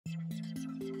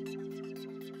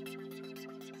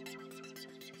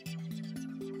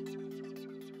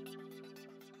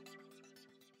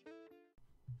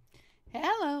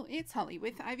it's Holly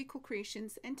with Ivy Cool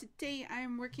Creations, and today I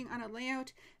am working on a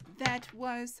layout that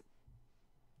was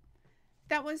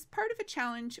part of a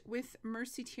challenge with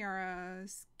Mercy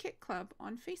Tiara's Kit Club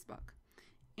on Facebook.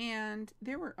 And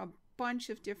there were a bunch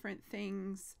of different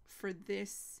things for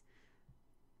this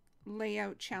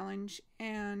layout challenge,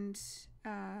 and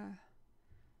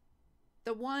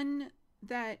the one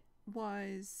that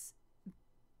was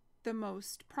the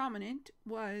most prominent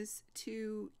was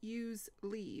to use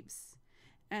leaves.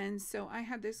 And so I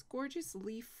had this gorgeous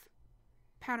leaf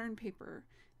pattern paper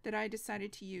that I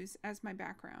decided to use as my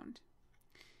background.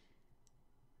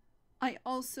 I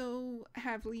also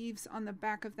have leaves on the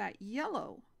back of that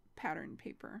yellow pattern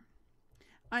paper.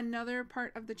 Another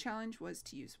part of the challenge was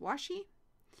to use washi,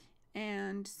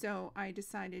 and so I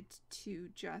decided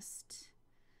to just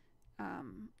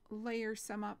layer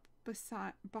some up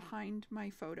behind my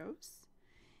photos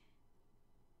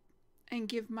and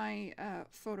give my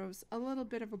photos a little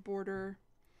bit of a border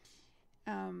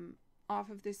off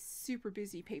of this super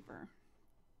busy paper.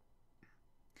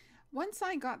 Once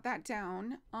I got that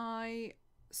down, I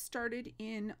started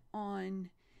in on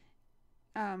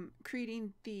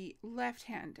creating the left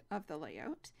hand of the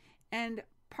layout, and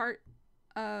part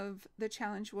of the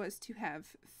challenge was to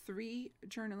have 3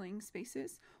 journaling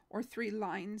spaces or 3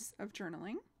 lines of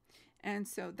journaling. And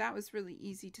so that was really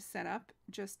easy to set up.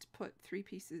 Just put 3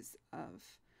 pieces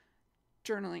of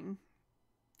journaling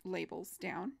labels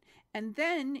down, and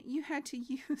then you had to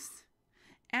use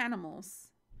animals.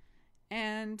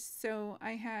 And so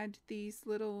I had these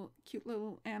little cute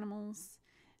little animals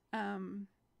from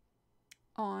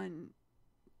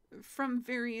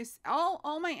various,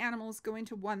 all my animals go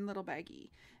into one little baggie.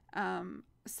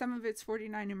 Some of it's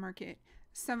 49 in Market,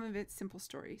 some of it's Simple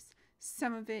Stories,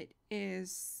 some of it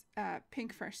is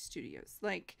Pink Fresh Studios.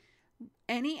 Like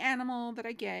any animal that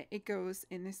I get, it goes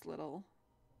in this little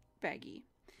baggie.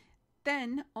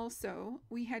 Then also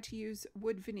we had to use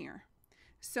wood veneer.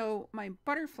 So my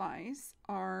butterflies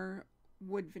are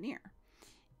wood veneer,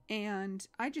 and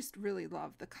I just really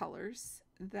love the colors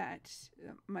that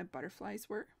my butterflies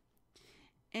were.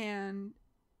 And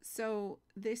so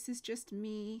this is just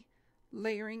me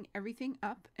layering everything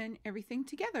up and everything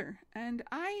together, and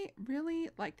I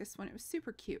really like this one. It was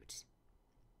super cute.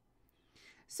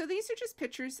 So these are just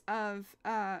pictures of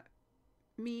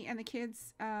me and the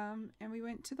kids, and we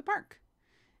went to the park,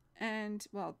 and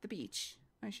well, the beach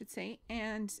I should say,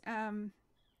 and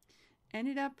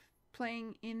ended up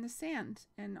playing in the sand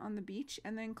and on the beach,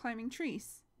 and then climbing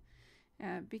trees,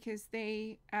 because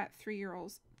they at 3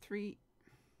 years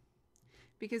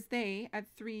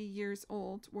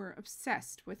old were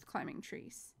obsessed with climbing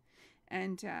trees,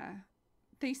 and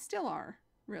they still are,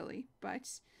 really,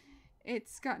 but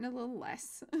it's gotten a little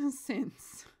less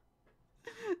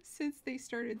since they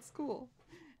started school.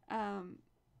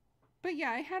 But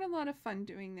yeah, I had a lot of fun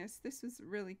doing this. This was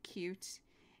really cute,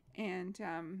 and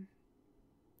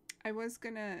I was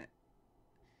gonna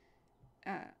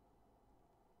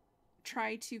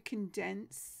try to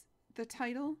condense the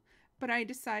title, but I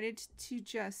decided to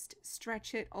just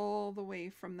stretch it all the way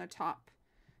from the top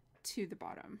to the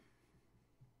bottom.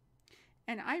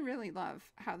 And I really love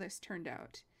how this turned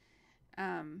out.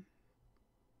 I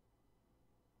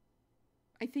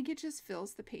think it just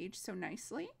fills the page so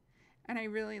nicely. And I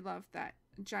really love that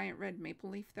giant red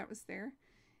maple leaf that was there.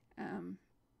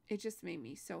 It just made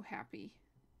me so happy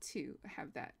to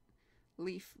have that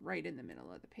leaf right in the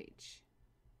middle of the page.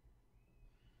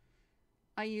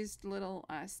 I used little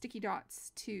sticky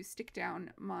dots to stick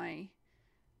down my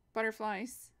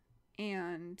butterflies,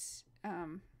 and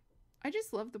I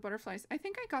just love the butterflies. I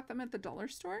think I got them at the dollar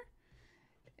store.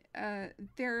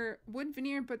 They're wood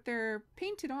veneer, but they're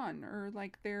painted on, or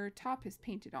like their top is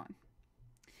painted on.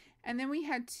 And then we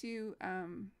had to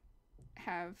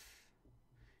have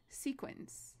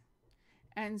sequins.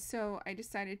 And so I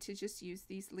decided to just use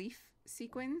these leaf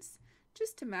sequins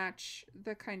just to match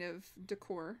the kind of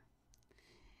decor.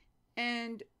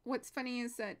 And what's funny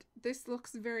is that this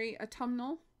looks very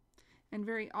autumnal and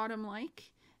very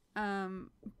autumn-like.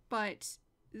 But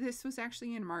this was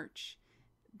actually in March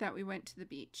that we went to the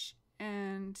beach.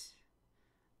 And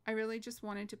I really just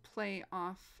wanted to play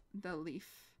off the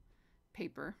leaf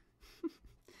paper.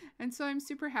 And so I'm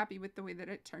super happy with the way that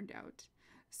it turned out.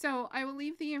 So I will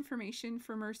leave the information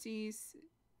for Mercy's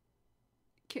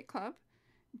Kit Club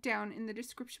down in the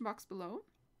description box below.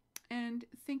 And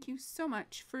thank you so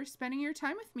much for spending your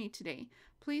time with me today.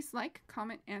 Please like,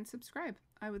 comment, and subscribe.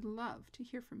 I would love to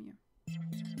hear from you.